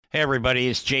Hey, everybody,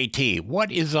 it's JT.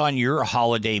 What is on your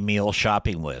holiday meal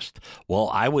shopping list? Well,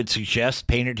 I would suggest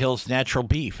Painted Hills Natural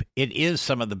Beef. It is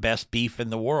some of the best beef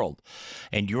in the world,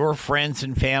 and your friends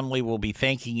and family will be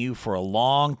thanking you for a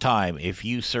long time if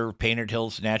you serve Painted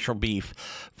Hills Natural Beef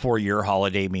for your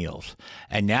holiday meals.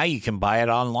 And now you can buy it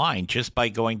online just by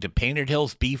going to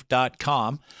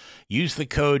paintedhillsbeef.com. Use the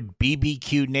code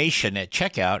BBQNation at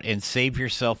checkout and save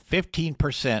yourself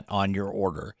 15% on your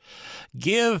order.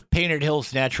 Give Painted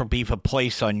Hills Natural Beef a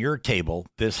place on your table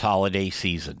this holiday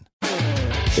season.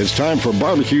 It's time for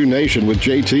Barbecue Nation with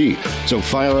JT. So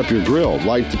fire up your grill,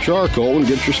 light the charcoal, and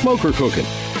get your smoker cooking.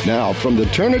 Now, from the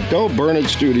Turn It, Don't Burn It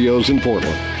studios in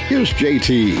Portland, here's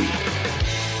JT.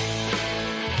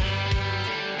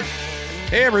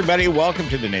 Hey, everybody. Welcome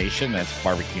to the nation. That's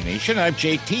Barbecue Nation. I'm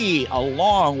JT,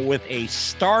 along with a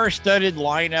star-studded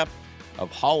lineup of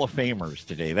Hall of Famers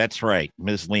today. That's right.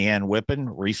 Ms. Leanne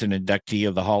Whippen, recent inductee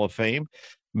of the Hall of Fame.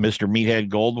 Mr. Meathead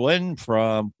Goldwyn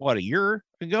from, what, a year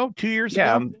ago? 2 years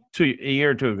ago? A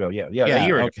year or two ago. Yeah, a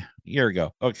year ago. Year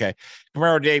ago. Okay.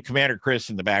 Camaro Dave, Commander Chris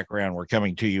in the background. We're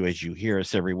coming to you as you hear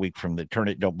us every week from the Turn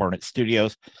It, Don't Burn It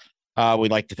studios.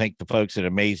 We'd like to thank the folks at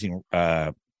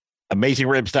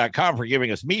AmazingRibs.com for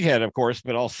giving us Meathead, of course,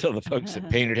 but also the folks at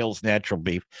Painted Hills Natural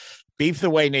Beef. Beef the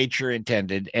way nature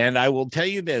intended. And I will tell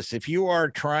you this, if you are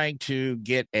trying to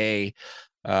get a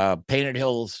Painted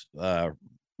Hills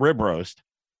rib roast,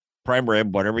 prime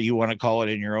rib, whatever you want to call it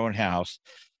in your own house,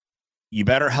 you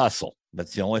better hustle.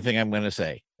 That's the only thing I'm going to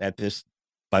say.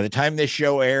 By the time this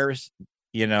show airs,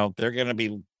 they're going to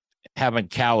be having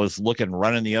cows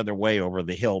running the other way over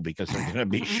the hill because they're going to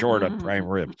be short on prime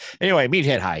ribs. Anyway,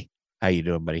 Meathead, hi. How you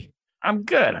doing, buddy? I'm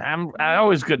good. I'm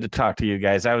always good to talk to you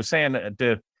guys. I was saying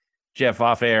to Jeff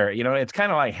off air, it's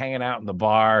kind of like hanging out in the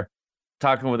bar,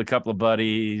 talking with a couple of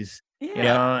buddies,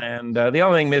 and the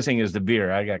only thing missing is the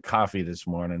beer. I got coffee this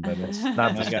morning, but it's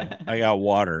not I got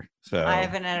water. So I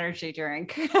have an energy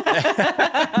drink.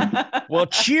 Well,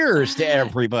 cheers to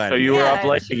everybody. So you were up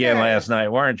late again last night,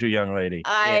 weren't you, young lady?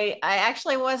 I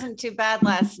actually wasn't too bad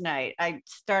last night. I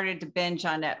started to binge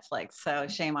on Netflix, so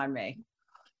shame on me.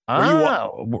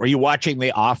 Were you watching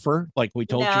The Offer like we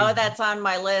told you? No, that's on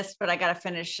my list, but I got to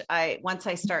finish. Once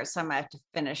I start some, I have to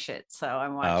finish it. So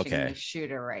I'm watching The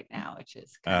Shooter right now, which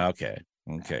is okay.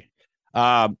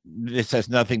 This has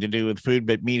nothing to do with food,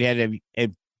 but Meathead,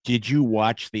 did you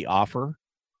watch The Offer?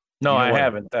 No, I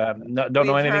haven't. Don't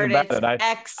know anything about it.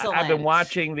 Excellent. I've been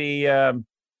watching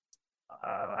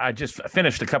I just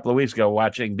finished a couple of weeks ago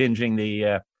binging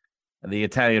the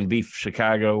Italian Beef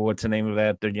Chicago. What's the name of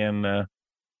that again?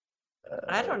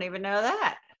 I don't even know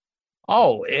that.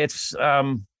 Oh, it's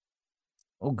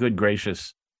good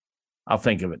gracious, I'll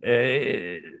think of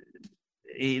it.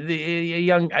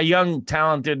 A young,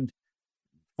 talented,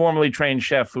 formerly trained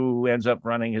chef who ends up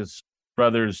running his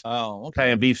brother's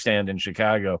Italian beef stand in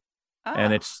Chicago,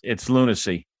 and it's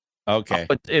lunacy. Okay,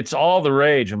 but it's all the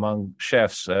rage among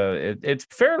chefs. It's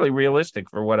fairly realistic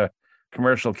for what a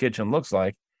commercial kitchen looks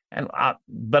like,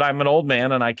 but I'm an old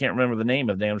man and I can't remember the name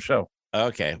of the damn show.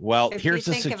 Okay, well, here's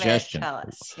a suggestion. Tell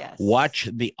us. Yes. Watch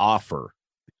The Offer,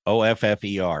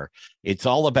 OFFER. It's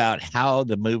all about how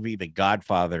the movie The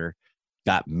Godfather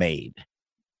got made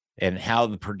and how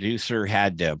the producer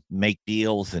had to make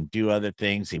deals and do other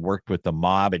things. He worked with the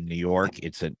mob in New York.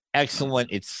 It's an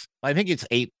excellent, I think it's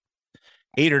eight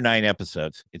or nine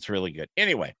episodes. It's really good.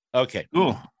 Anyway, okay.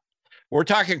 Ooh. We're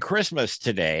talking Christmas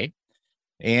today,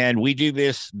 and we do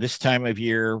this time of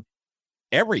year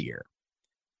every year.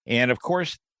 And of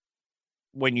course,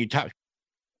 when you talk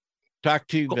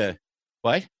to the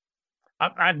what?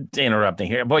 I'm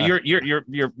interrupting here, but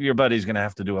your buddy's going to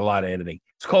have to do a lot of editing.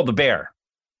 It's called The Bear.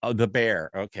 Oh, The Bear.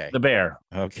 Okay. The Bear.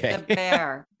 Okay. The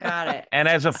Bear. Got it. And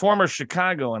as a former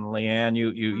Chicagoan, Leanne,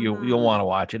 you'll want to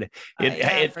watch it.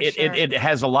 It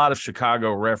has a lot of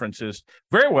Chicago references.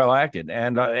 Very well acted,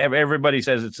 and everybody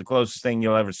says it's the closest thing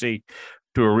you'll ever see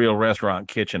to a real restaurant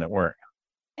kitchen at work.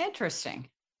 Interesting.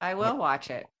 I will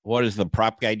watch it. What does the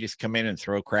prop guy just come in and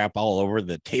throw crap all over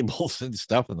the tables and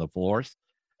stuff and the floors?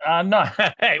 No.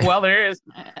 Well,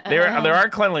 there are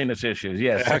cleanliness issues.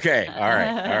 Yes. Okay. All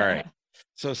right.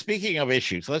 So speaking of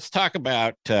issues, let's talk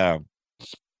about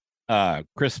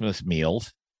Christmas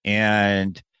meals.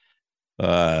 And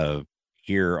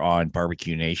here on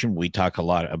Barbecue Nation, we talk a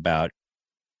lot about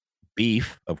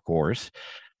beef, of course.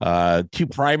 Two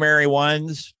primary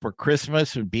ones for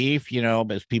Christmas are beef,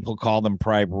 as people call them,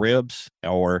 prime ribs,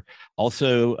 or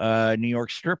also New York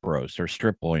strip roast or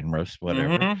strip loin roast,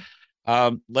 whatever.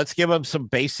 Mm-hmm. Let's give them some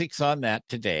basics on that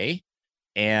today,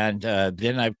 and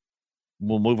then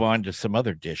we'll move on to some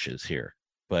other dishes here.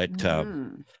 But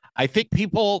I think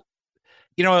people,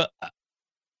 You know,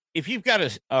 if you've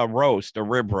got a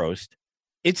rib roast,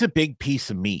 it's a big piece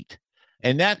of meat.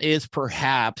 And that is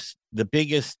perhaps the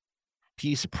biggest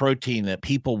piece of protein that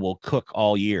people will cook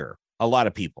all year. A lot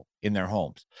of people in their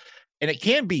homes. And it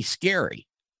can be scary.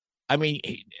 I mean,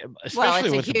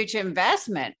 especially it's a huge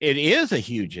investment. It is a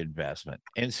huge investment.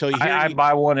 And so I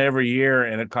buy one every year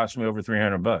and it costs me over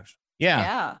 $300.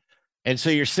 Yeah. And so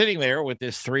you're sitting there with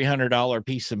this $300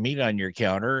 piece of meat on your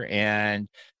counter, and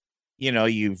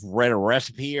you've read a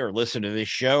recipe or listened to this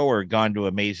show or gone to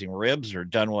Amazing Ribs or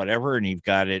done whatever, and you've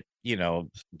got it,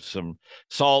 some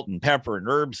salt and pepper and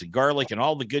herbs and garlic and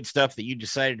all the good stuff that you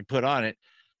decided to put on it.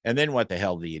 And then what the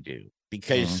hell do you do?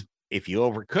 Because if you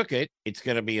overcook it, it's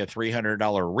going to be a $300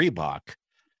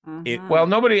 Reebok. Well,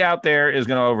 nobody out there is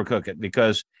going to overcook it,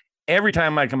 because every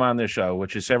time I come on this show,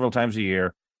 which is several times a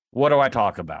year, what do I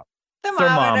talk about?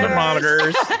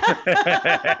 Thermometers.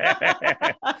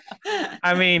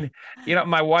 I mean,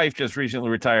 my wife just recently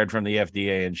retired from the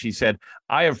FDA, and she said,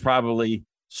 I have probably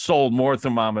sold more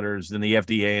thermometers than the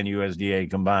FDA and USDA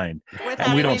combined.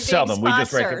 And we don't sell them. We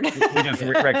just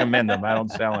recommend them. I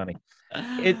don't sell any.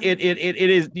 It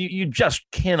is, you just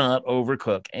cannot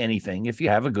overcook anything if you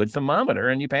have a good thermometer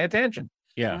and you pay attention.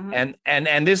 Yeah.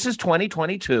 And this is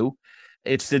 2022.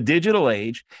 It's the digital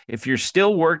age. If you're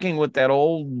still working with that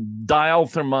old dial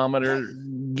thermometer,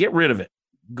 get rid of it.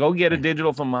 Go get a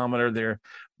digital thermometer there.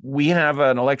 We have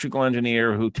an electrical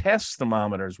engineer who tests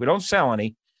thermometers. We don't sell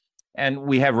any. And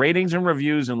we have ratings and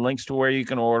reviews and links to where you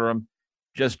can order them.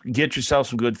 Just get yourself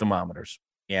some good thermometers.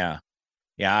 Yeah.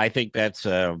 Yeah, I think that's...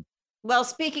 Well,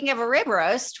 speaking of a rib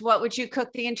roast, what would you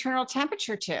cook the internal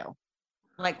temperature to?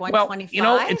 Like 125?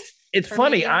 Well, it's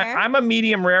funny. I'm a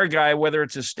medium rare guy, whether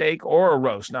it's a steak or a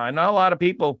roast. Now, I know a lot of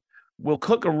people will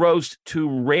cook a roast to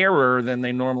rarer than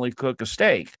they normally cook a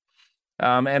steak.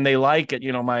 And they like it.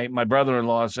 My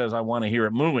brother-in-law says, I want to hear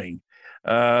it mooing.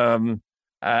 And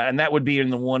that would be in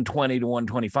the 120 to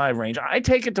 125 range. I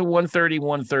take it to 130,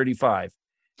 135.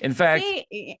 In fact,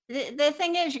 the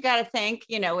thing is, you got to think,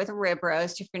 with a rib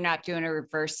roast, if you're not doing a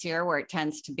reverse sear where it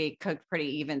tends to be cooked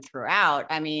pretty even throughout,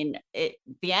 I mean,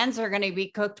 the ends are going to be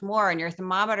cooked more and your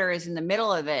thermometer is in the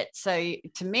middle of it. So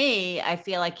to me, I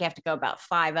feel like you have to go about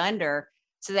 5 under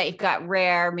so that you've got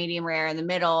rare, medium rare in the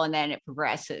middle, and then it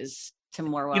progresses to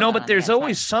more. But there's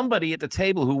always somebody at the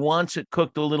table who wants it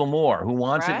cooked a little more, who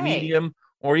wants it medium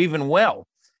or even well.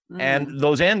 And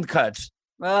those end cuts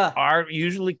are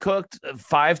usually cooked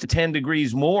 5 to 10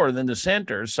 degrees more than the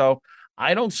center. So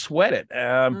I don't sweat it.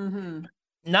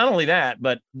 Not only that,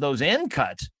 but those end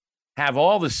cuts have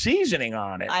all the seasoning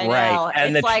on it. I know.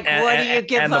 And it's what do you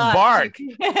give and up? The bark.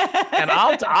 And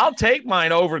I'll take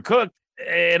mine overcooked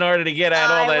in order to get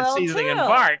out all that seasoning and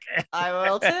bark. I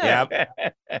will too. Yep.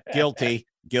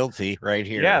 Guilty right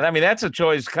here. Yeah. I mean, that's a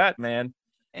choice cut, man.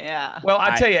 Yeah. Well,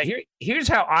 I'll tell you, here's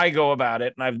how I go about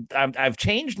it. And I've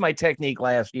changed my technique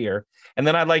last year, and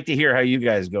then I'd like to hear how you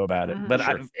guys go about it. But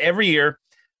every year,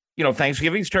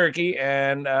 Thanksgiving's turkey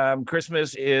and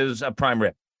Christmas is a prime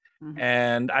rib.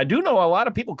 And I do know a lot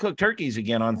of people cook turkeys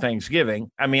again on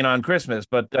Thanksgiving. I mean, on Christmas,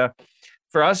 but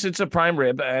for us, it's a prime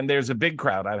rib, and there's a big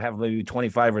crowd. I have maybe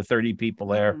 25 or 30 people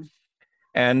there.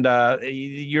 And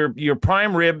your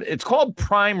prime rib, it's called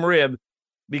prime rib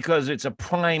because it's a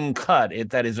prime cut.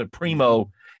 That is a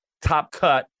primo top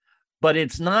cut, but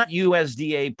it's not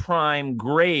USDA prime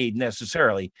grade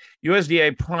necessarily.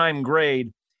 USDA prime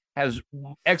grade has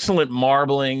excellent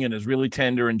marbling and is really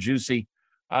tender and juicy.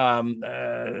 You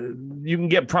can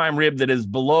get prime rib that is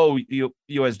below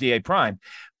USDA prime,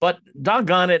 but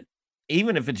doggone it,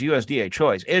 even if it's USDA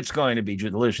choice, it's going to be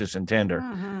delicious and tender.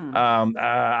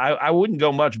 I wouldn't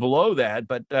go much below that,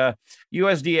 but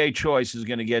USDA choice is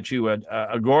going to get you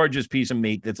a gorgeous piece of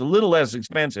meat that's a little less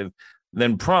expensive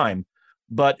than prime.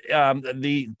 But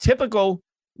the typical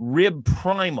rib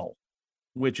primal,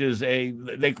 which is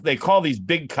they call these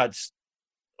big cuts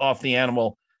off the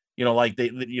animal, like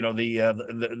the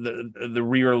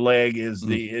rear leg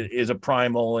is a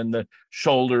primal, and the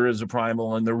shoulder is a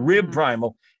primal, and the rib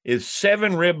primal is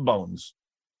 7 rib bones.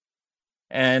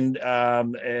 And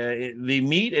the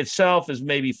meat itself is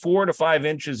maybe 4 to 5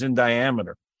 inches in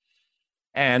diameter.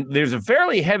 And there's a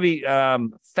fairly heavy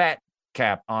fat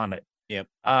cap on it. Yep.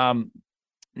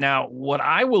 Now, what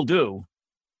I will do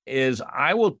is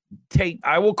I will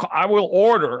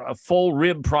order a full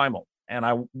rib primal, and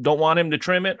I don't want him to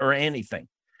trim it or anything.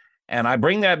 And I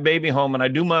bring that baby home and I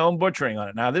do my own butchering on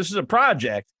it. Now, this is a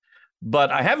project,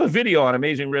 but I have a video on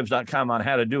AmazingRibs.com on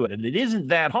how to do it. And it isn't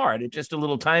that hard. It's just a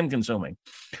little time consuming.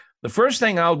 The first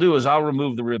thing I'll do is I'll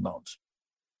remove the rib bones.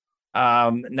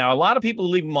 Now, a lot of people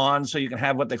leave them on so you can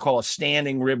have what they call a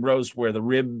standing rib roast, where the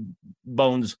rib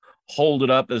bones hold it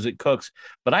up as it cooks.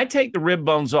 But I take the rib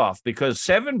bones off, because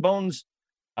 7 bones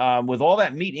with all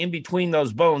that meat in between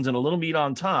those bones and a little meat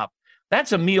on top,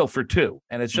 that's a meal for 2.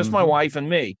 And it's just my wife and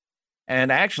me.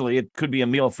 And actually, it could be a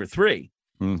meal for 3.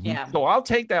 Yeah. So I'll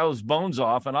take those bones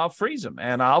off and I'll freeze them,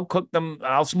 and I'll cook them.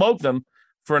 I'll smoke them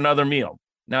for another meal.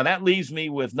 Now, that leaves me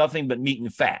with nothing but meat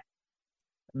and fat.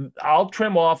 I'll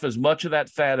trim off as much of that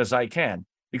fat as I can,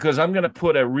 because I'm going to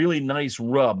put a really nice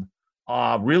rub,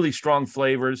 really strong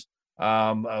flavors,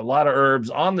 a lot of herbs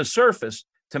on the surface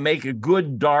to make a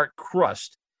good dark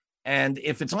crust. And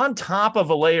if it's on top of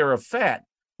a layer of fat,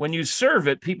 when you serve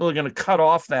it, people are going to cut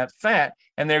off that fat,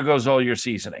 and there goes all your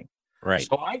seasoning. Right.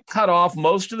 So I cut off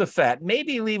most of the fat,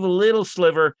 maybe leave a little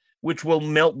sliver, which will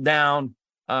melt down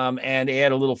and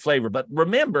add a little flavor. But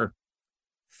remember,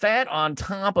 fat on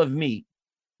top of meat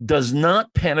does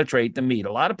not penetrate the meat.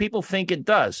 A lot of people think it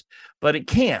does, but it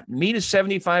can't. Meat is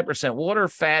 75% water.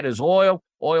 Fat is oil.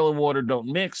 Oil and water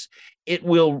don't mix. It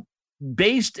will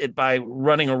baste it by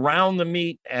running around the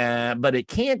meat, but it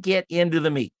can't get into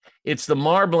the meat. It's the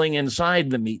marbling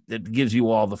inside the meat that gives you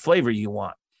all the flavor you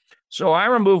want. So I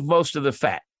remove most of the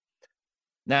fat.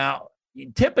 Now,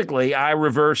 typically I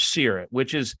reverse sear it,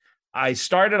 which is I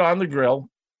start it on the grill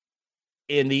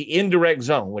in the indirect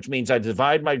zone, which means I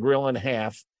divide my grill in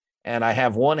half, and I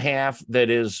have one half that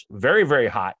is very, very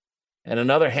hot and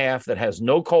another half that has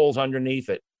no coals underneath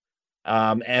it.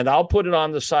 And I'll put it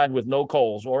on the side with no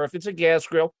coals, or if it's a gas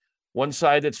grill, one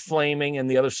side that's flaming and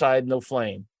the other side no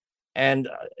flame. And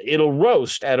it'll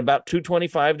roast at about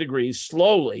 225 degrees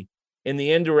slowly in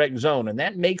the indirect zone, and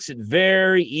that makes it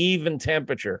very even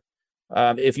temperature.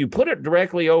 If you put it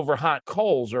directly over hot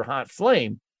coals or hot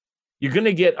flame, you're going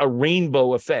to get a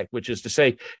rainbow effect, which is to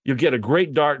say you'll get a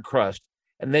great dark crust,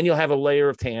 and then you'll have a layer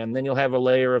of tan, then you'll have a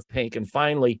layer of pink, and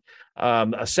finally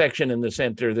a section in the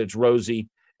center that's rosy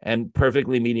and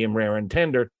perfectly medium rare and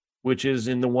tender, which is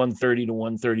in the 130 to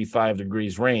 135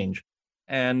 degrees range.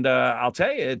 And I'll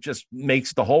tell you, it just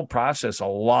makes the whole process a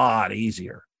lot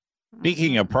easier.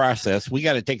 Speaking of process, we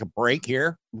got to take a break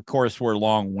here. Of course, we're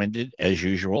long-winded as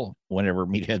usual whenever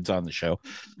Meathead's on the show,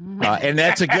 and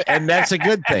that's a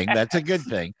good thing. That's a good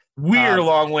thing. We're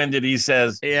long-winded, he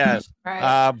says. Yes,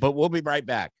 Right. but we'll be right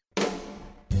back.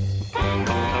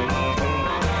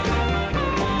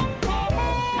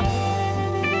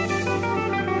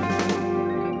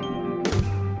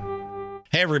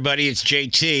 Hey everybody, it's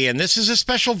JT, and this is a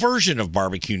special version of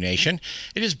Barbecue Nation.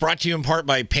 It is brought to you in part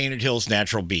by Painted Hills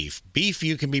Natural Beef. Beef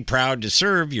you can be proud to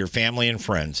serve your family and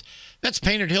friends. That's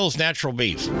Painted Hills Natural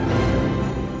Beef.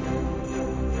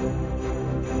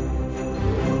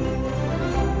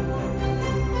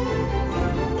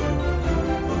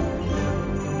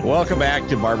 Welcome back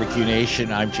to Barbecue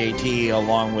Nation. I'm JT,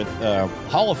 along with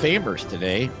Hall of Famers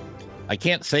today. I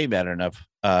can't say that enough.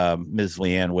 Ms.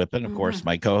 Leanne Whippen, of course,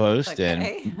 my co-host,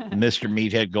 Okay. and Mr.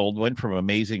 Meathead Goldwyn from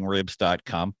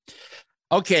AmazingRibs.com.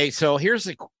 Okay, so here's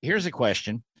a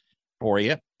question for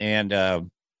you. And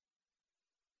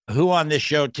who on this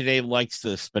show today likes the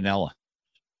spinella?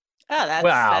 Oh, that's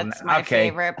Well, my okay.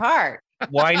 favorite part.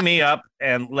 Wind me up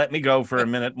and let me go for a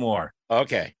minute more.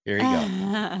 Okay, here you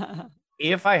go.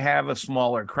 If I have a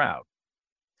smaller crowd,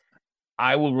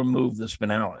 I will remove the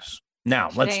spinalis.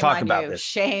 Now, let's Shame talk on about you. this.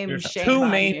 Shame, There's shame two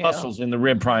on main you. muscles in the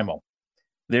rib primal.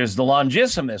 There's the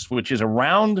longissimus, which is a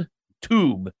round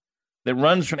tube that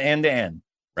runs from end to end.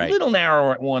 Right. A little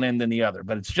narrower at one end than the other,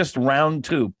 but it's just a round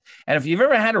tube. And if you've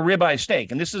ever had a ribeye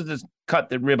steak, and this is the cut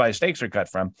that ribeye steaks are cut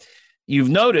from, you've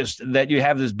noticed that you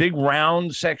have this big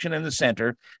round section in the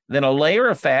center, then a layer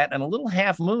of fat and a little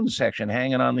half moon section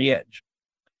hanging on the edge.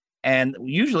 And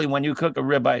usually when you cook a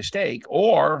ribeye steak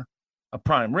or a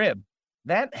prime rib,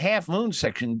 that half moon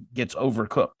section gets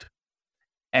overcooked.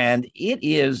 And it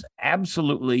is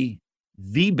absolutely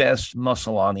the best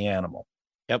muscle on the animal.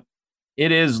 Yep.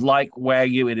 It is like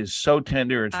Wagyu. It is so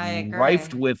tender. It's I agree.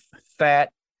 rifed with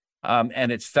fat,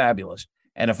 and it's fabulous.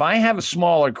 And if I have a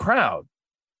smaller crowd,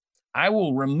 I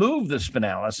will remove the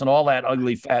spinalis and all that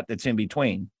ugly fat that's in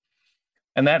between.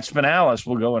 And that spinalis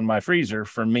will go in my freezer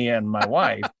for me and my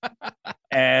wife.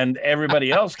 And everybody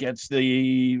else gets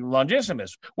the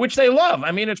longissimus, which they love.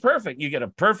 I mean, it's perfect. You get a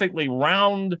perfectly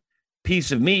round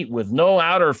piece of meat with no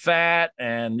outer fat,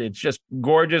 and it's just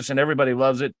gorgeous, and everybody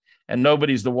loves it. And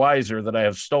nobody's the wiser that I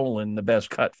have stolen the best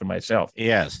cut for myself.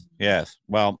 Yes, yes.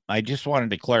 Well, I just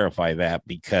wanted to clarify that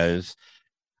because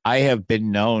I have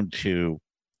been known to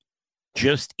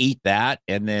just eat that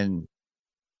and then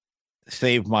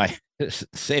save my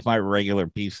regular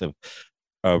piece of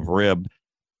rib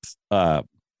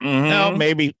No,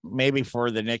 maybe for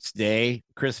the next day,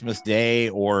 Christmas Day,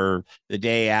 or the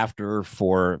day after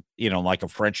for, like a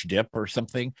French dip or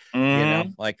something,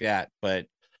 like that. But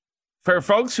for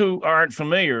folks who aren't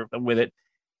familiar with it,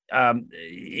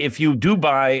 if you do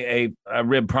buy a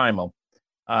rib primal,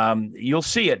 you'll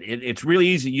see it. It's really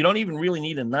easy. You don't even really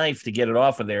need a knife to get it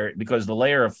off of there because the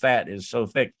layer of fat is so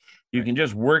thick. You can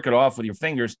just work it off with your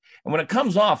fingers. And when it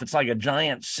comes off, it's like a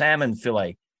giant salmon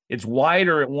fillet. It's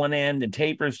wider at one end and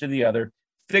tapers to the other,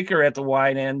 thicker at the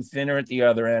wide end, thinner at the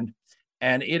other end.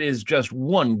 And it is just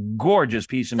one gorgeous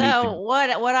piece of meat. So what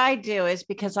I do is,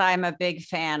 because I'm a big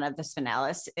fan of the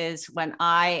spinalis, is when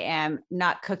I am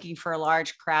not cooking for a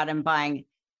large crowd and buying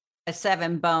a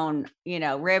 7-bone,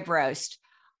 rib roast,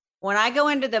 when I go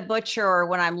into the butcher or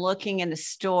when I'm looking in the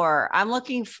store, I'm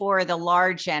looking for the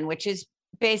large end, which is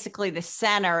basically the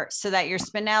center, so that your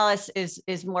spinalis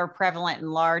is more prevalent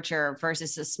and larger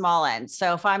versus the small end.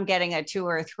 So if I'm getting a 2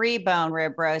 or 3 bone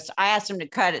rib roast, I ask them to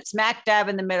cut it smack dab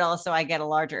in the middle, so I get a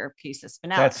larger piece of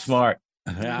spinalis. That's smart.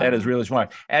 That is really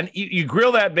smart. And you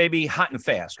grill that baby hot and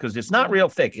fast, because it's not real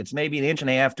thick. It's maybe 1.5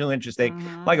 inches, 2 inches thick,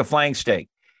 like a flank steak.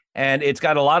 And it's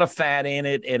got a lot of fat in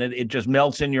it, and it just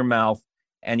melts in your mouth,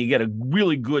 and you get a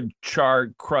really good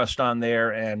charred crust on there.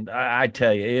 And I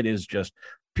tell you, it is just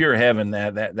pure heaven. I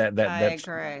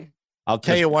agree. I'll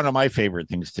tell you one of my favorite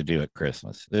things to do at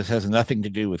Christmas. This has nothing to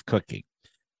do with cooking.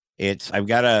 I've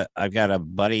got a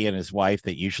buddy and his wife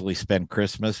that usually spend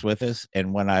Christmas with us,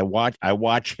 and when I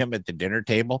watch him at the dinner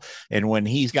table, and when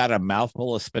he's got a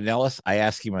mouthful of spinalis, I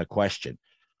ask him a question.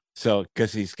 So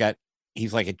because he's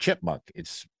like a chipmunk,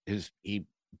 it's his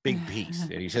big piece,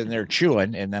 and he's in there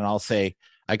chewing, and then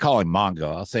I call him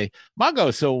Mongo. I'll say,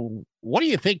 Mongo, so what do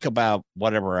you think about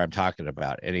whatever I'm talking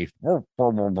about? And he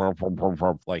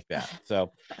like that.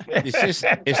 So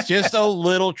it's just a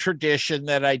little tradition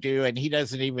that I do, and he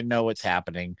doesn't even know what's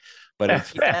happening, but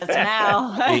it's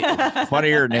now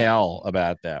funnier now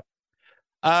about that.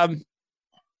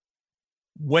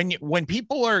 When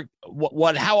people are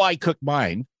how I cook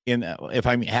mine, if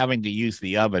I'm having to use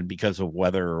the oven because of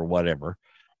weather or whatever,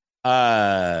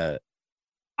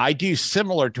 I do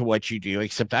similar to what you do,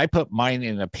 except I put mine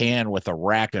in a pan with a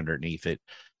rack underneath it,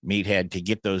 Meathead, to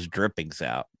get those drippings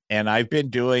out. And I've been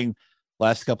doing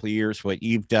last couple of years what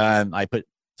you've done. I put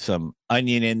some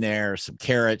onion in there, some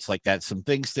carrots, like that, some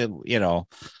things that,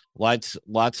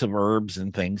 lots of herbs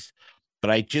and things. But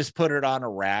I just put it on a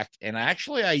rack. And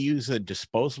actually, I use a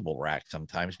disposable rack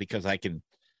sometimes, because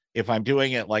if I'm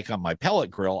doing it like on my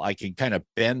pellet grill, I can kind of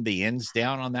bend the ends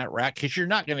down on that rack, because you're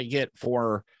not going to get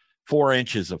 4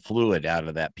 inches of fluid out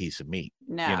of that piece of meat.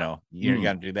 No. You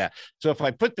got to do that. So if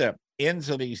I put the ends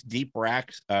of these deep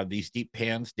racks, these deep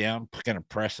pans down, kind of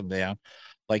press them down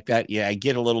like that, I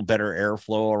get a little better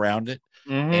airflow around it.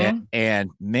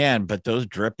 And man, but those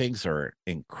drippings are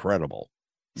incredible.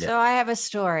 So I have a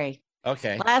story.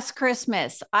 Okay. Last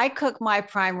Christmas, I cook my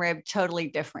prime rib totally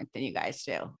different than you guys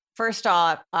do. First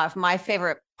off, my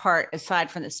favorite part, aside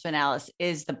from the spinalis,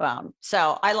 is the bone.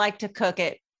 So I like to cook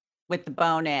it with the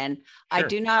bone in. Sure. I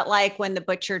do not like when the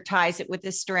butcher ties it with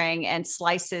a string and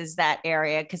slices that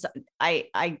area, because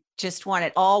I just want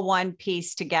it all one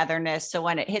piece togetherness. So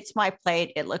when it hits my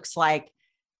plate, it looks like,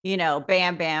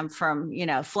 Bam Bam from,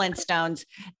 Flintstones.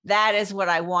 That is what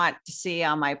I want to see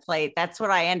on my plate. That's what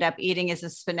I end up eating, is the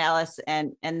spinalis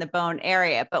and the bone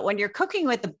area. But when you're cooking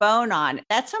with the bone on,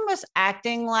 that's almost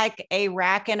acting like a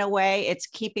rack in a way. It's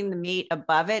keeping the meat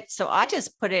above it. So I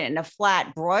just put it in a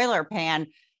flat broiler pan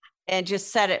and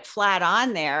just set it flat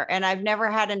on there. And I've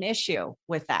never had an issue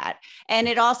with that. And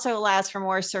it also allows for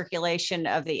more circulation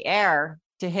of the air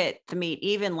to hit the meat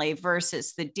evenly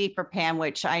versus the deeper pan,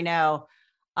 which I know,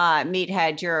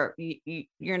 Meathead,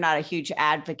 you're not a huge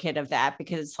advocate of that,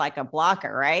 because it's like a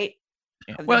blocker, right?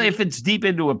 Well, if it's deep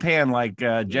into a pan like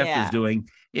Jeff is doing,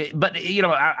 but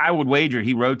I would wager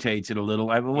he rotates it a little.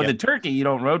 With the turkey, you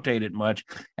don't rotate it much,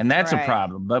 and that's a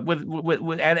problem. But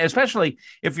with and especially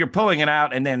if you're pulling it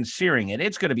out and then searing it,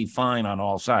 it's going to be fine on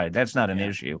all sides. That's not an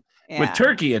issue. With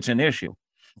turkey, it's an issue.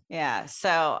 Yeah.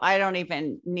 So I don't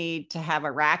even need to have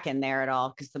a rack in there at all,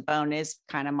 because the bone is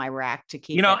kind of my rack to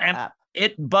keep it up.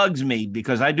 It bugs me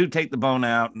because I do take the bone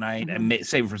out and I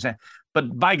save it for second.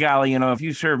 But by golly, if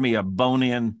you serve me a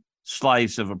bone-in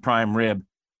slice of a prime rib,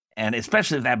 and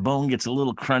especially if that bone gets a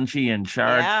little crunchy and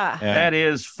charred, that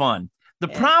is fun. The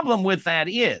problem with that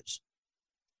is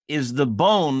the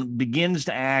bone begins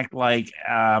to act like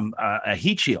a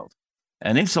heat shield,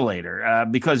 an insulator,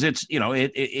 because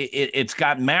it's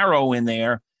got marrow in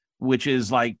there, which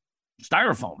is like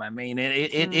styrofoam. I mean,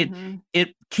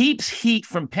 it keeps heat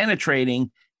from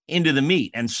penetrating into the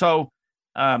meat, and so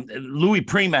Louis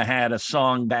Prima had a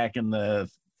song back in the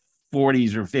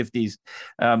 40s or 50s,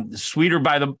 sweeter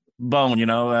by the bone,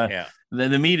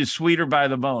 the meat is sweeter by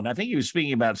the bone. I think he was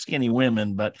speaking about skinny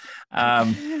women, but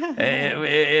the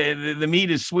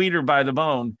meat is sweeter by the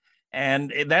bone.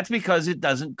 And that's because it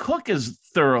doesn't cook as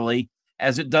thoroughly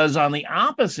as it does on the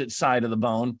opposite side of the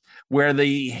bone, where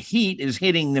the heat is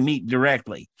hitting the meat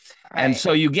directly. Right. And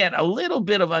so you get a little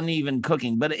bit of uneven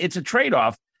cooking, but it's a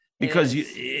trade-off because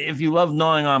if you love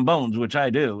gnawing on bones, which I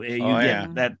do, you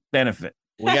get that benefit.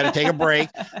 We got to take a break.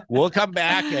 We'll come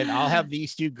back, and I'll have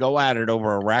these two go at it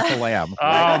over a rack of lamb.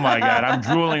 Oh, my God. I'm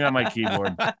drooling on my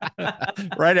keyboard.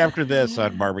 Right after this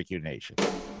on Barbecue Nation.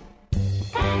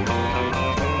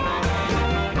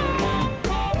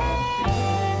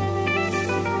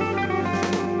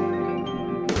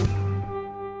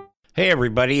 Hey,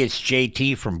 everybody, it's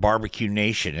JT from Barbecue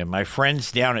Nation, and my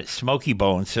friends down at Smoky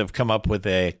Bones have come up with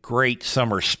a great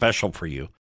summer special for you.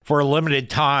 For a limited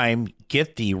time,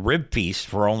 get the Rib Feast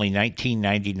for only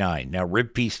 $19.99. Now,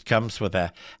 Rib Feast comes with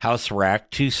a house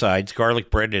rack, 2 sides, garlic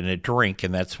bread, and a drink,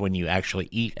 and that's when you actually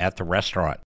eat at the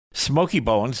restaurant. Smoky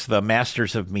Bones, the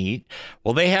masters of meat,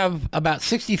 well, they have about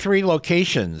 63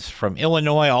 locations from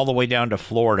Illinois all the way down to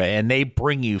Florida, and they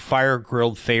bring you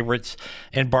fire-grilled favorites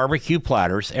and barbecue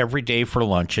platters every day for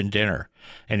lunch and dinner.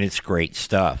 And it's great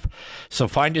stuff. So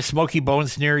find a Smoky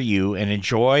Bones near you and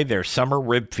enjoy their Summer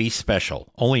Rib Feast special,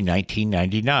 only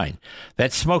 $19.99.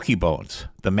 That's Smoky Bones,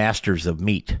 the masters of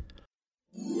meat.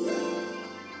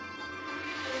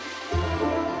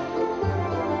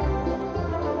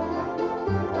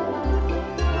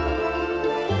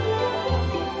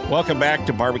 Welcome back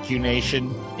to Barbecue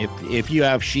Nation. If you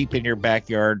have sheep in your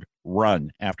backyard,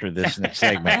 run after this next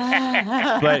segment.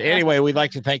 But anyway, we'd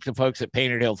like to thank the folks at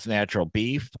Painted Hills Natural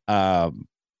Beef. I've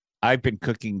been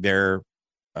cooking their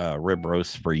rib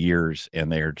roasts for years, and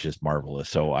they're just marvelous.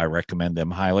 So I recommend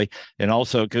them highly. And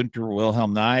also Gunther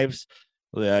Wilhelm Knives.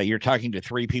 You're talking to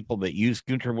 3 people that use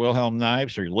Gunther Wilhelm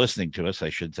knives, or you're listening to us, I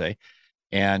should say.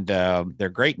 And they're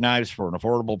great knives for an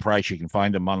affordable price. You can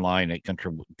find them online at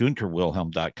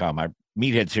GuntherWilhelm.com.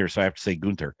 Meathead's here, so I have to say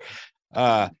Gunther.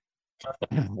 We're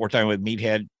talking with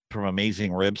Meathead from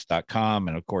AmazingRibs.com,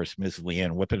 and of course, Miss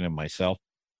Leanne Whippen and myself.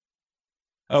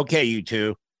 Okay, you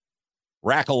two,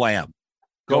 rack of lamb.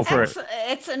 Go for it.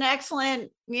 It's an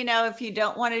excellent, if you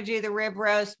don't want to do the rib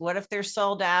roast, what if they're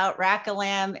sold out? Rack of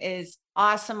lamb is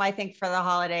awesome, I think, for the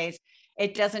holidays.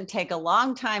 It doesn't take a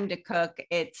long time to cook.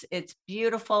 It's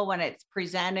beautiful when it's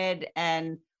presented,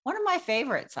 and one of my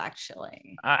favorites,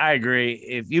 actually. I agree.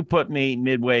 If you put me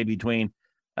midway between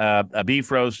a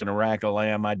beef roast and a rack of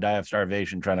lamb, I'd die of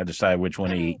starvation trying to decide which one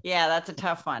to eat. Yeah, that's a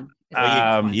tough one.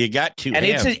 You got 2 and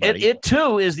hands, it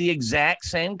too is the exact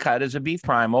same cut as a beef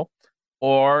primal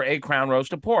or a crown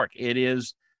roast of pork. It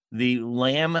is the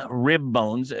lamb rib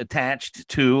bones attached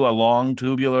to a long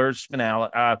tubular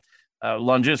spinalis,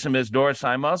 longissimus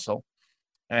dorsi muscle.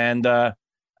 And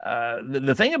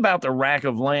the thing about the rack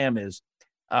of lamb is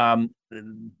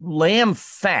lamb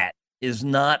fat is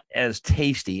not as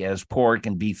tasty as pork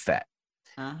and beef fat.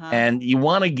 And you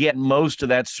want to get most of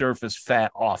that surface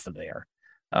fat off of there.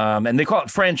 And they call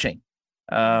it Frenching.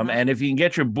 And if you can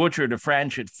get your butcher to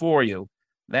French it for you,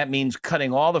 that means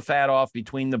cutting all the fat off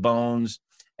between the bones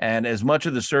and as much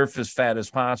of the surface fat as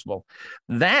possible.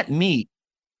 That meat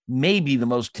may be the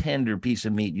most tender piece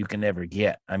of meat you can ever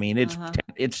get. I mean,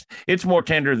 it's more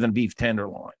tender than beef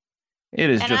tenderloin. It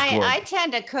is, and just I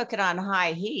tend to cook it on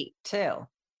high heat too.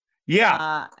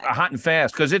 Yeah, hot and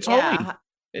fast, because it's only,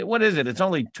 what is it? It's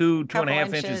only two and a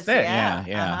half inches thick.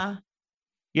 Yeah.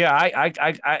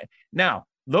 I now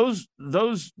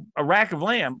a rack of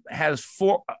lamb has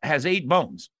 8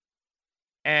 bones,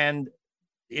 and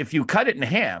if you cut it in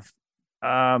half,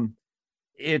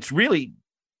 it's really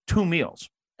 2 meals.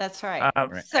 That's right.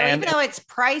 So even though it's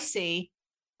pricey,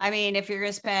 I mean, if you're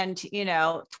going to spend,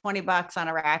 $20 on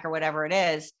a rack or whatever it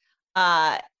is,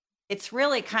 it's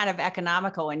really kind of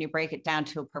economical when you break it down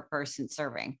to a per person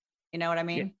serving. You know what I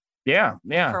mean? Yeah.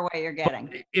 For what you're getting.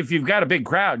 But if you've got a big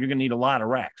crowd, you're going to need a lot of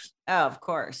racks. Oh, of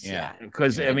course. Yeah.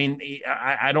 Because, I mean,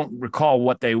 I don't recall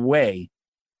what they weigh,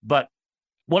 but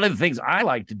one of the things I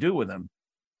like to do with them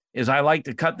is I like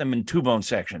to cut them in 2-bone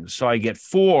sections. So I get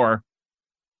 4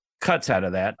 cuts out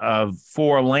of that, of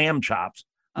 4 lamb chops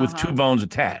with 2 bones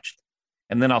attached.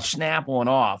 And then I'll snap one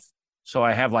off. So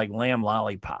I have like lamb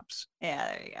lollipops. Yeah,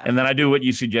 there you go. And then I do what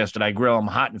you suggested. I grill them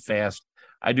hot and fast.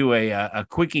 I do a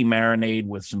quickie marinade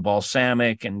with some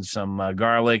balsamic and some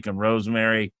garlic and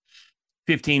rosemary.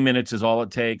 15 minutes is all it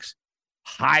takes.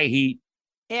 High heat.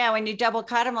 Yeah, when you double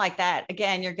cut them like that,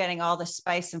 again, you're getting all the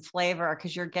spice and flavor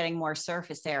because you're getting more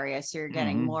surface area. So you're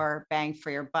getting more bang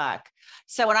for your buck.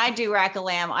 So when I do rack of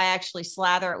lamb, I actually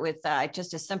slather it with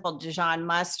just a simple Dijon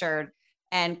mustard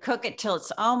and cook it till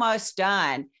it's almost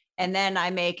done. And then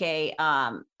I make a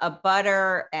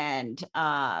butter and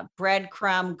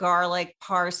breadcrumb, garlic,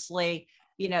 parsley,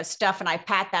 stuff, and I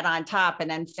pat that on top and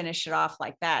then finish it off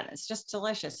like that. It's just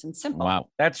delicious and simple. Wow,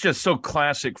 that's just so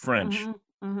classic French.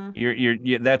 You're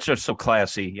that's just so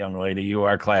classy, young lady. You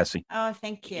are classy. Oh,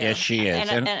 thank you. Yes, she is.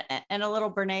 And a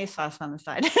little Béarnaise sauce on the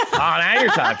side. Oh, now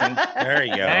you're talking. There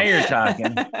you go. Now you're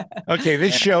talking. Okay,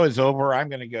 this show is over. I'm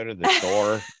going to go to the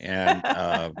store and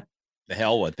the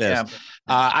hell with this.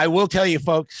 Yeah. I will tell you,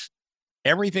 folks,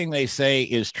 everything they say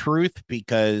is truth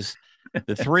because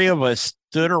the three of us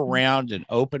stood around an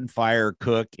open fire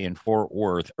cook in Fort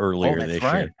Worth earlier this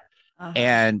year.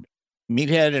 And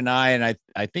Meathead and I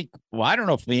think, well, I don't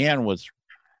know if Leanne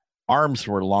arms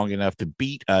were long enough to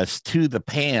beat us to the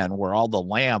pan where all the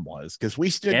lamb was because we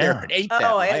stood there and ate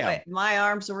that lamb. My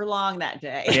arms were long that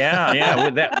day. Yeah.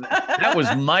 That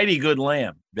was mighty good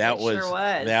lamb. That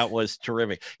was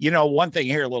terrific. One thing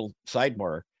here, a little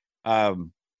sidebar. I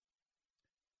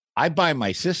buy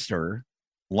my sister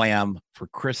lamb for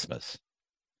Christmas.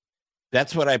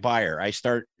 That's what I buy her. I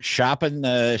start shopping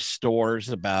the stores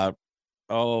about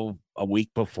a week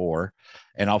before,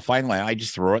 and I'll find lamb. I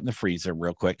just throw it in the freezer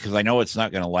real quick because I know it's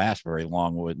not going to last very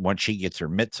long once she gets her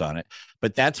mitts on it.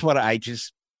 But that's what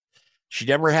she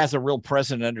never has a real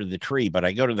present under the tree, but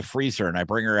I go to the freezer and I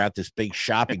bring her out this big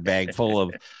shopping bag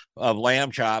full of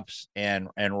lamb chops and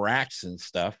racks and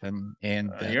stuff. And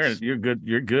you're good.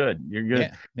 You're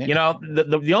good. Yeah.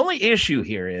 The only issue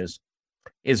here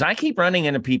is I keep running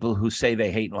into people who say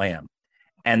they hate lamb.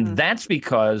 And that's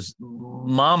because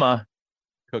Mama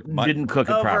didn't cook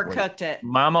it properly. Overcooked it.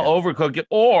 Mama overcooked it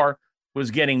or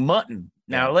was getting mutton.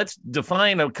 Now let's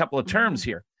define a couple of terms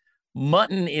here.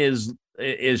 Mutton is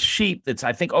sheep that's,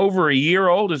 I think, over a year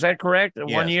old. Is that correct?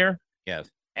 Yes. 1 year? Yes.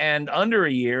 And under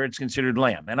a year, it's considered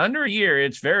lamb. And under a year,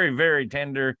 it's very, very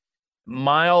tender,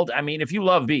 mild. I mean, if you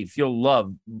love beef, you'll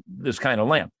love this kind of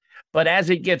lamb. But as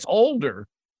it gets older,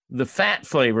 the fat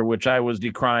flavor, which I was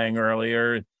decrying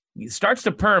earlier, starts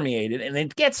to permeate it, and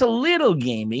it gets a little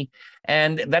gamey,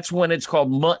 and that's when it's called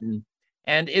mutton.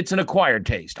 And it's an acquired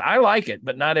taste. I like it,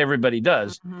 but not everybody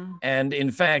does. And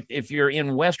in fact, if you're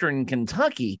in Western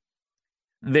Kentucky,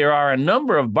 there are a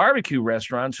number of barbecue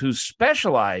restaurants who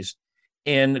specialize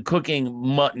in cooking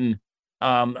mutton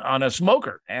on a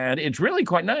smoker, and it's really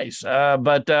quite nice.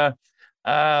 But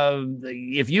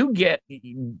if you get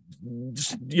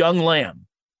young lamb,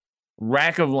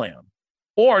 rack of lamb,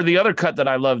 or the other cut that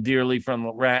I love dearly from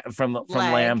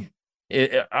lamb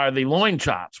are the loin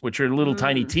chops, which are little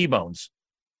tiny T-bones.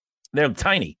 They're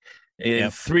tiny,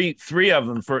 three of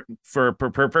them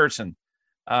per person.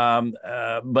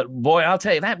 But boy, I'll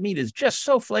tell you, that meat is just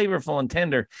so flavorful and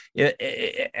tender,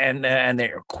 and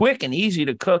they're quick and easy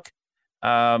to cook.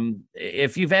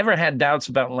 If you've ever had doubts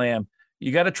about lamb,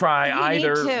 you got to try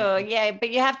either. Need to, yeah,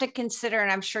 but you have to consider,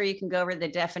 and I'm sure you can go over the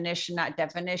definition,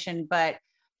 but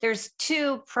there's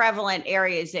two prevalent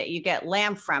areas that you get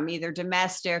lamb from, either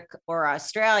domestic or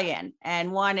Australian,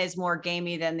 and one is more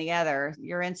gamey than the other.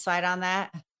 Your insight on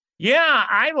that? Yeah,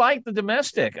 I like the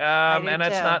domestic, and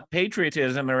that's not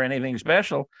patriotism or anything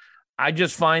special. I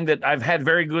just find that I've had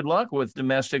very good luck with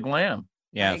domestic lamb.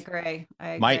 Yeah, I agree.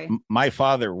 My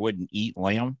father wouldn't eat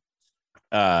lamb.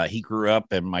 He grew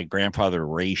up, and my grandfather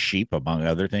raised sheep, among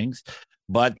other things.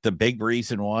 But the big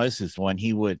reason is when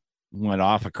he went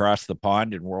off across the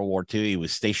pond in World War II, he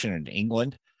was stationed in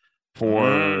England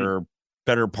for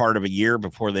better part of a year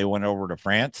before they went over to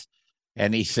France.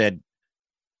 And he said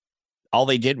all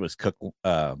they did was cook.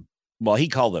 He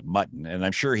called it mutton, and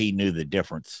I'm sure he knew the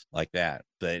difference like that.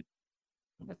 But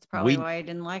that's probably why he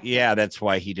didn't like it. Yeah, that's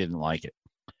why he didn't like it.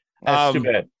 That's too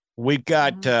bad. We've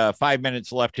got 5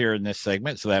 minutes left here in this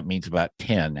segment, so that means about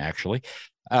 10, actually.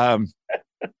 How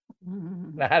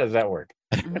does that work?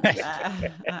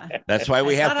 That's why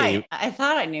we have to. I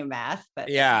thought I knew math, but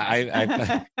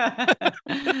yeah,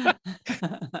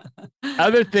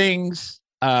 other things,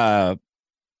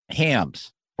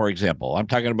 hams, for example. I'm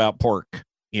talking about pork.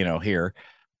 Here,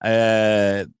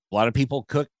 a lot of people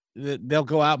cook. They'll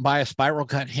go out and buy a spiral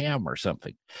cut ham or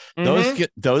something.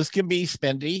 Those can be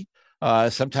spendy.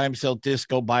 Sometimes they'll just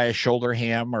go buy a shoulder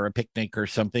ham or a picnic or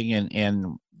something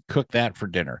and cook that for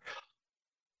dinner.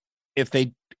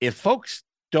 If folks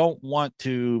don't want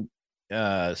to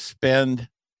spend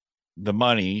the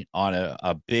money on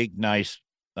a big, nice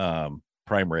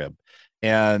prime rib,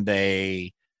 and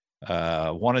they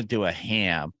want to do a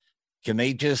ham, can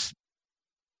they just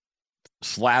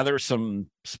slather some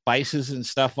spices and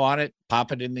stuff on it,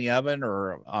 pop it in the oven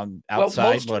or on Well,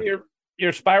 outside. most of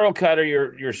your spiral cut or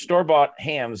your store-bought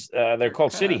hams, they're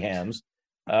called city Cooked. hams,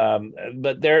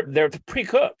 but they're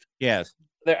pre-cooked. Yes.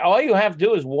 All you have to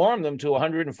do is warm them to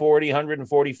 140,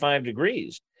 145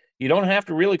 degrees. You don't have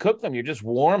to really cook them. You're just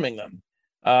warming them.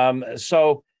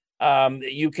 So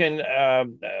you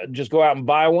can just go out and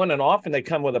buy one, and often they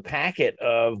come with a packet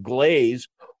of glaze,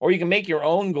 or you can make your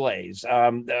own glaze.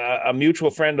 A mutual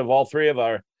friend of all three of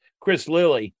our, Chris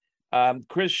Lilly,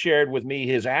 Chris shared with me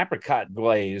his apricot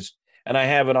glaze, and I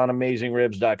have it on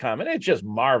AmazingRibs.com, and it's just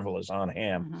marvelous on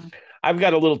ham. Mm-hmm. I've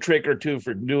got a little trick or two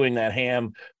for doing that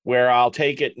ham where I'll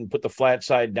take it and put the flat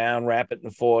side down, wrap it in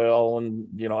foil and,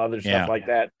 other stuff like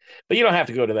that. But you don't have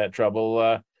to go to that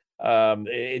trouble.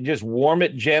 Just warm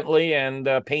it gently and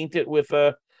paint it with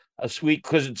a sweet,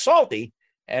 because it's salty,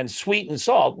 and sweet and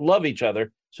salt love each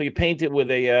other. So you paint it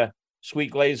with a sweet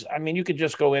glaze. I mean, you could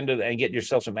just go into and get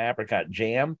yourself some apricot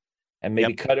jam and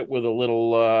maybe cut it with a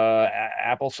little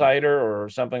apple cider or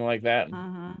something like that.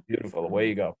 Mm-hmm. Beautiful. Away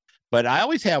you go. But I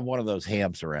always have one of those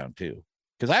hams around too.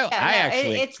 Because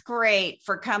it's great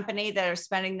for company that are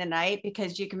spending the night,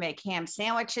 because you can make ham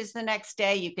sandwiches the next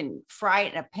day. You can fry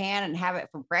it in a pan and have it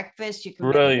for breakfast. You can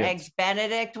make an eggs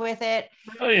Benedict with it.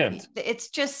 Brilliant. It's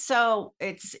just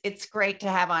it's great to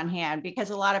have on hand, because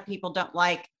a lot of people don't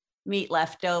like meat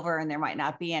left over, and there might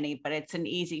not be any, but it's an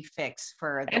easy fix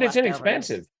for the and it's leftovers.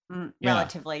 inexpensive.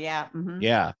 Relatively, yeah. Mm-hmm.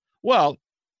 Yeah. Well,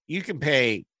 you can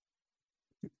pay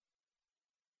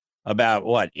about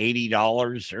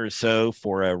 $80 or so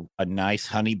for a nice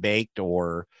honey baked,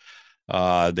 or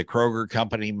the Kroger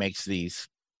company makes these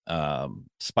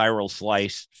spiral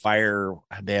sliced fire.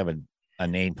 They have a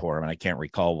name for them, and I can't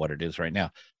recall what it is right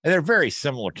now. And they're very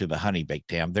similar to the honey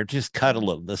baked ham. They're just cut a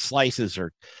little. The slices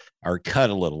are cut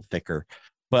a little thicker,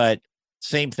 but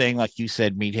same thing, like you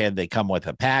said, Meathead. They come with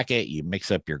a packet. You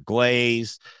mix up your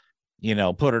glaze,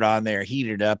 put it on there, heat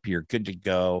it up. You're good to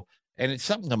go, and it's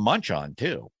something to munch on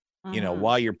too.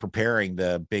 While you're preparing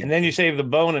the big. And then you save the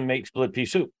bone and make split pea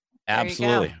soup.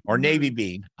 Absolutely. Or navy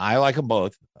bean. I like them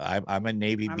both. I'm a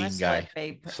navy bean guy.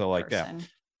 So like that.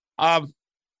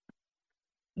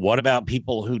 What about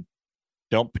people who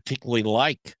don't particularly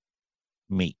like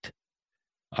meat?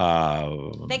 They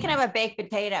can have a baked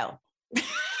potato.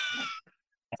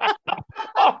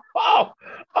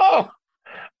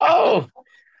 Oh.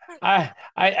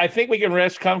 I think we can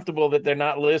rest comfortable that they're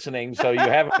not listening, so you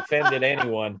haven't offended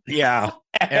anyone. Yeah.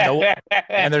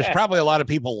 And there's probably a lot of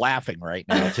people laughing right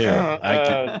now too.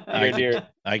 I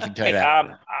can tell you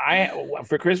that.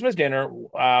 For Christmas dinner,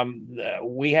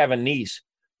 we have a niece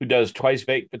who does twice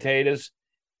baked potatoes,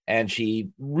 and she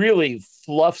really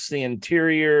fluffs the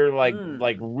interior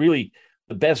like really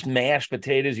the best mashed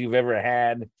potatoes you've ever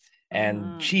had,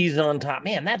 and cheese on top.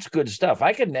 Man, that's good stuff.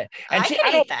 I don't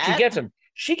think she gets them.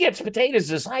 She gets potatoes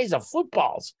the size of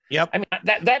footballs. Yep. I mean,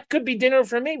 that could be dinner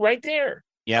for me right there.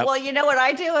 Yeah. Well, you know what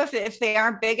I do if they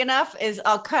aren't big enough is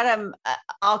I'll cut them.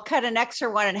 I'll cut an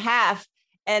extra one in half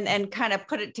and kind of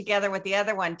put it together with the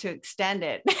other one to extend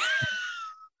it.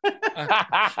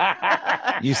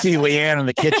 You see Leanne in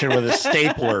the kitchen with a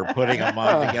stapler putting them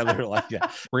on together like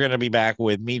that. We're going to be back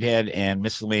with Meathead and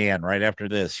Miss Leanne right after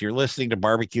this. You're listening to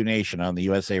Barbecue Nation on the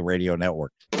USA Radio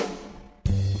Network.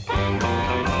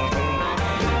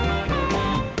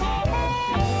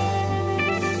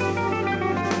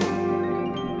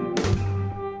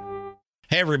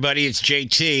 Hey everybody, it's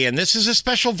JT, and this is a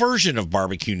special version of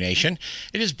Barbecue Nation.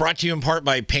 It is brought to you in part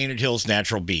by Painted Hills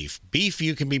Natural Beef. Beef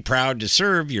you can be proud to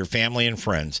serve your family and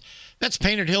friends. That's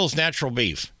Painted Hills Natural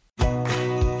Beef.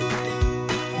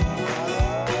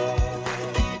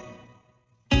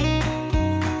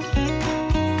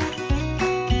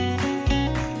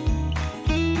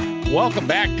 Welcome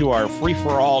back to our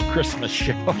free-for-all Christmas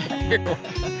show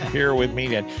here with me.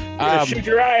 Shoot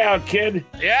your eye out, kid.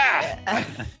 Yeah.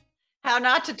 How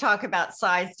not to talk about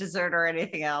sides, dessert, or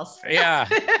anything else. Yeah.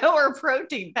 Or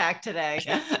protein pack today.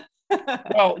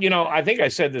 Well, I think I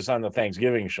said this on the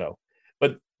Thanksgiving show,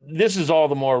 but this is all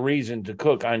the more reason to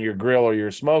cook on your grill or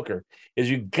your smoker, is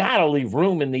you got to leave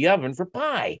room in the oven for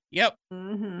pie. Yep.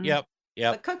 Mm-hmm. Yep.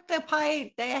 But cook the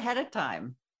pie day ahead of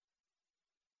time.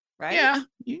 Right? Yeah,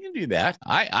 you can do that.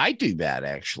 I do that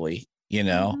actually.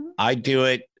 Mm-hmm. I do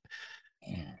it.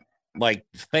 Like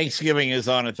Thanksgiving is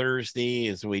on a Thursday,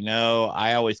 as we know.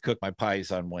 I always cook my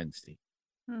pies on Wednesday.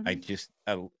 Mm-hmm. I just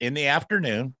in the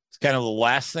afternoon. It's kind of the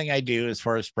last thing I do as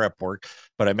far as prep work.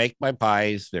 But I make my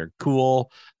pies. They're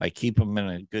cool. I keep them in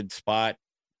a good spot.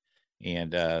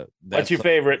 And what's your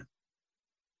favorite?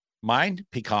 Mine,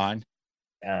 pecan.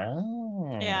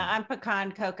 Oh. Yeah, I'm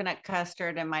pecan coconut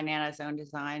custard and my Nana's own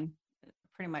design.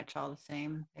 Pretty much all the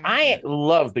same. I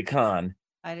love pecan,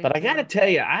 do but I got to too. tell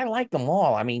you, I like them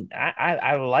all. I mean,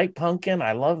 I like pumpkin.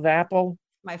 I love apple.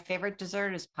 My favorite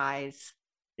dessert is pies.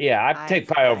 Yeah, I take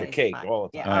pie over Pies, cake pies. all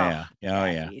the Oh time. yeah. Oh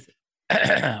yeah. Easy.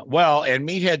 Well, and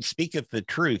Meathead speaketh the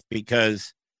truth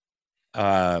because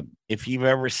if you've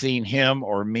ever seen him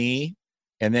or me,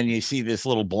 and then you see this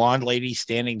little blonde lady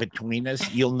standing between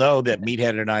us, you'll know that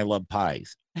Meathead and I love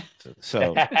pies.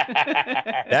 So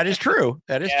that is true.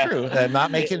 That is true. I'm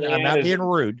not being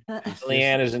rude.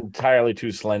 Leanne is entirely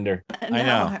too slender. No, I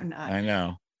know. I'm not. I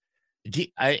know.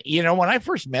 When I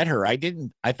first met her, I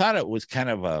thought it was kind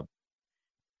of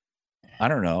I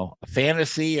don't know, a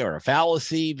fantasy or a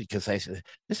fallacy because I said,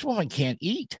 this woman can't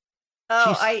eat.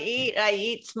 Oh, I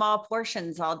eat small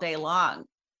portions all day long.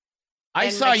 I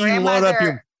And saw my you load up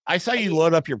grandmother-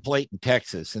 your plate in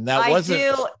Texas, and that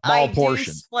wasn't small I portion.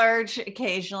 do splurge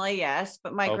occasionally, yes,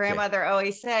 but my Okay. grandmother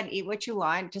always said, "Eat what you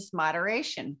want, just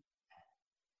moderation."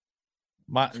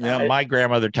 My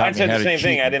grandmother I taught me said how the to same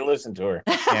thing. cheat. I didn't listen to her.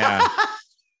 Yeah.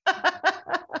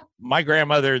 My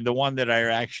grandmother, the one that I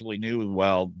actually knew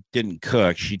well, didn't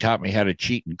cook. She taught me how to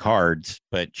cheat in cards,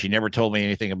 but she never told me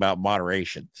anything about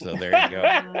moderation. So there you go.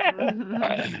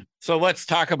 Mhm. So let's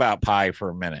talk about pie for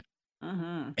a minute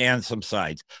Mhm. and some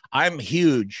sides. I'm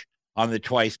huge on the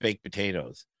twice baked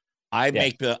potatoes. I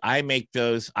make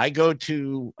those. I go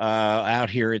to out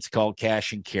here, it's called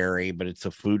Cash and Carry, but it's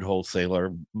a food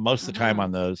wholesaler most of the time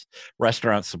on those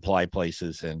restaurant supply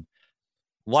places. And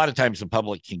a lot of times the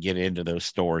public can get into those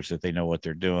stores if they know what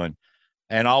they're doing.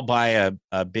 And I'll buy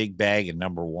a big bag of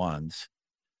number ones.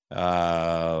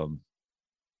 It's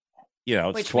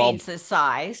Which 12 means the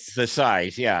size. the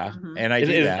size, yeah. Mhm. And I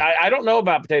do that. I don't know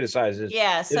about potato sizes.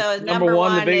 Yeah, so Is number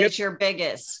one the biggest? is your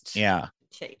biggest. Yeah.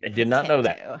 I did not know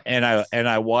that. And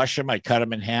I wash them, I cut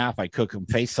them in half, I cook them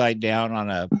face side down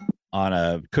on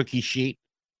a cookie sheet,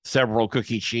 several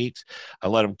cookie sheets. I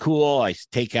let them cool. I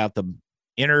take out the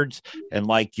innards, and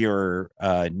like your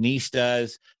niece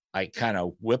does, I kind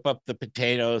of whip up the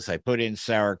potatoes. I put in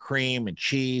sour cream and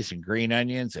cheese and green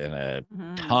onions and a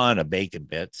ton of bacon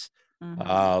bits,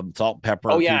 salt,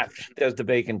 pepper. Oh yeah, she does the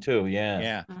bacon too. Yeah,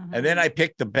 yeah. And then I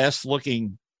pick the best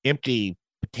looking empty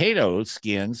potato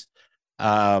skins,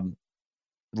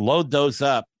 load those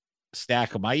up,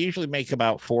 stack them. I usually make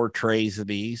about 4 trays of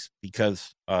these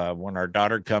because when our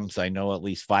daughter comes, I know at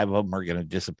least 5 of them are going to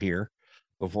disappear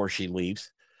before she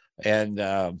leaves.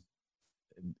 And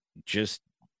just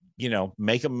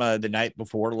make them the night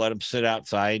before, let them sit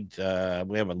outside.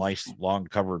 We have a nice long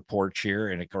covered porch here,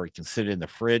 and it can sit in the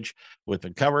fridge with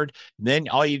them covered. And then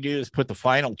all you do is put the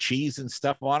final cheese and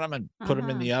stuff on them and put them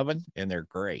in the oven, and they're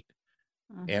great.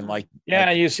 And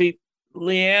you see,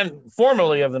 Leanne,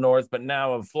 formerly of the North, but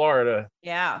now of Florida.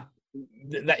 Yeah.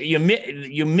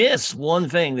 You miss one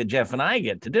thing that Jeff and I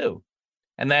get to do,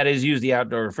 and that is use the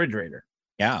outdoor refrigerator.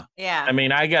 Yeah. Yeah. I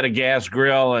mean, I got a gas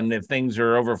grill, and if things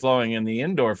are overflowing in the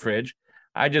indoor fridge,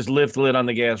 I just lift the lid on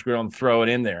the gas grill and throw it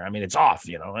in there. I mean, it's off,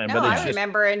 I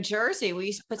remember in Jersey, we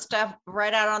used to put stuff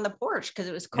right out on the porch because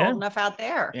it was cold enough out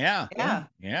there. Yeah.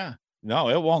 No,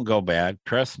 it won't go bad.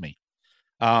 Trust me.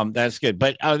 That's good.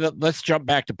 But let's jump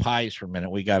back to pies for a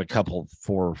minute. We got a couple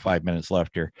 4 or 5 minutes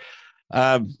left here.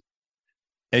 As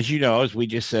you know, as we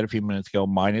just said a few minutes ago,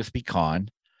 mine is pecan.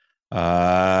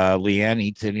 Leanne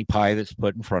eats any pie that's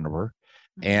put in front of her.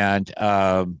 And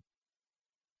I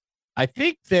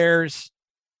think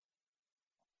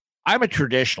I'm a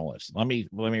traditionalist. Let me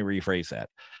rephrase that.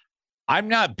 I'm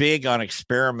not big on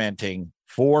experimenting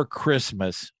for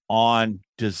Christmas on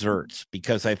desserts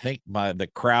because I think the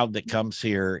crowd that comes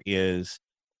here is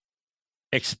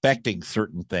expecting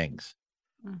certain things.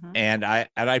 And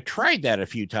I've tried that a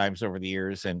few times over the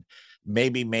years and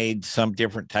maybe made some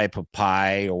different type of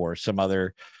pie or some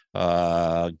other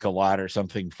galette or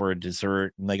something for a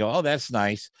dessert. And they go, oh, that's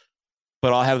nice.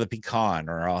 But I'll have the pecan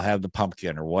or I'll have the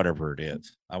pumpkin or whatever it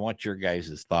is. I want your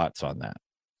guys' thoughts on that.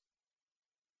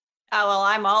 Oh, well,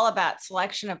 I'm all about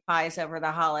selection of pies over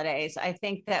the holidays. I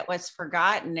think that what's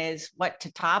forgotten is what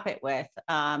to top it with.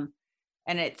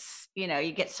 And it's,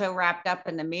 you get so wrapped up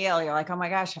in the meal. You're like, oh my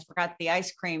gosh, I forgot the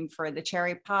ice cream for the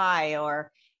cherry pie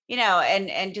or,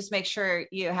 and just make sure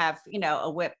you have,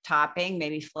 a whipped topping,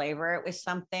 maybe flavor it with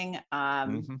something. I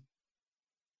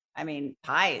mean,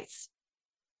 pies.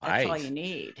 That's all you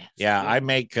need. Yeah, I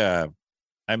make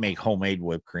homemade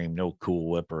whipped cream, no Cool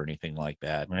Whip or anything like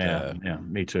that. Yeah,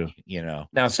 me too.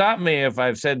 Now stop me if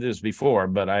I've said this before,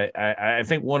 but I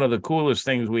think one of the coolest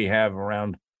things we have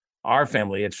around our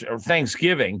family, it's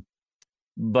Thanksgiving,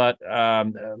 but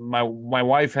my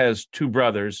wife has 2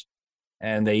 brothers,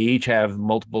 and they each have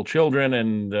multiple children,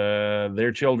 and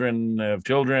their children have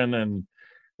children. And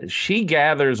she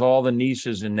gathers all the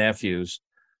nieces and nephews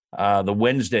the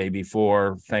Wednesday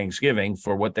before Thanksgiving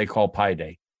for what they call Pie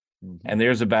Day. And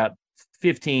there's about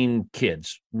 15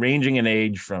 kids ranging in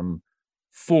age from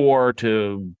 4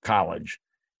 to college.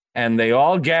 And they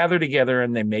all gather together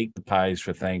and they make the pies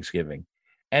for Thanksgiving.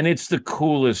 And it's the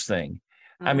coolest thing.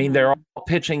 I mean, they're all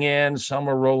pitching in. Some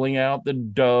are rolling out the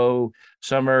dough.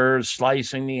 Some are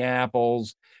slicing the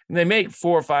apples. And they make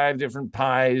 4 or 5 different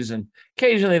pies. And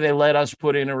occasionally they let us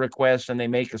put in a request and they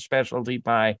make a specialty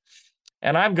pie.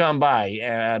 And I've gone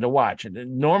by to watch.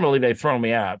 Normally they throw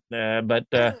me out, but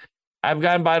I've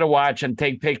gone by to watch and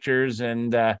take pictures.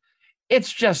 And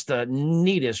it's just the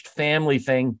neatest family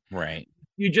thing. Right.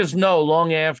 You just know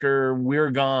long after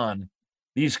we're gone,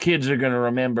 these kids are going to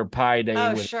remember Pie Day.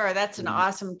 Oh, sure. That's an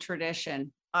awesome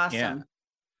tradition. Awesome.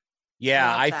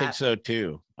 Yeah, I think so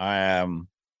too.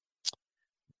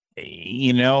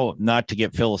 You know, not to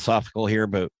get philosophical here,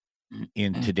 but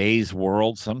in today's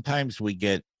world, sometimes we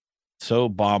get so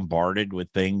bombarded with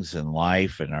things in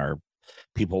life and our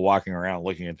people walking around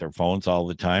looking at their phones all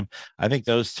the time. I think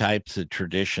those types of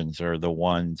traditions are the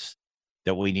ones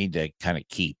that we need to kind of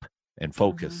keep and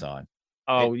focus on.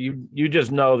 Oh, you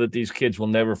just know that these kids will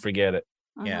never forget it.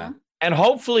 Yeah. And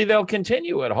hopefully they'll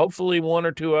continue it. Hopefully 1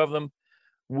 or 2 of them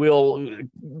will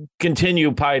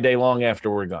continue Pie Day long after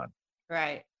we're gone.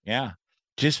 Right. Yeah.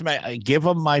 Just give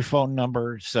them my phone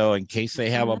number. So in case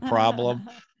they have a problem,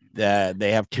 that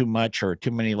they have too much or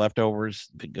too many leftovers,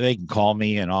 they can call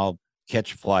me and I'll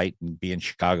catch a flight and be in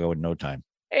Chicago in no time.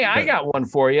 Hey, I got one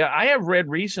for you. I have read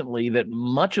recently that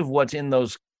much of what's in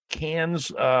those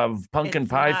cans of pumpkin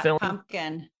pie filling,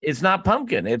 it's not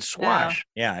pumpkin, it's squash.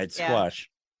 No. Yeah, it's squash.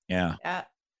 Yeah.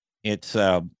 It's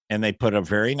and they put a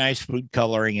very nice food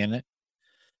coloring in it,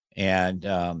 and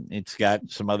it's got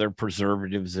some other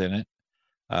preservatives in it.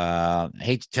 I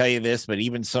hate to tell you this, but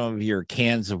even some of your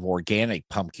cans of organic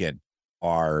pumpkin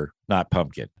are not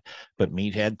pumpkin. But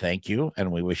Meathead, thank you, and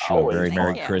we wish you a very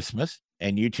Merry Christmas.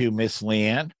 And you too, Miss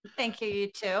Leanne. Thank you. You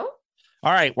too.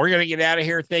 All right, we're going to get out of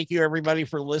here. Thank you, everybody,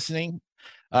 for listening.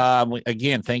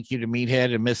 Again, thank you to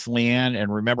Meathead and Miss Leanne.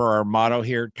 And remember our motto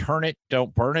here, turn it,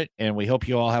 don't burn it. And we hope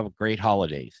you all have a great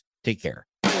holidays. Take care.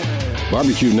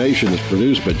 Barbecue Nation is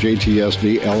produced by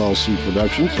JTSD LLC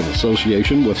Productions in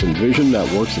association with Envision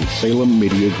Networks and Salem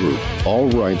Media Group. All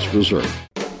rights reserved.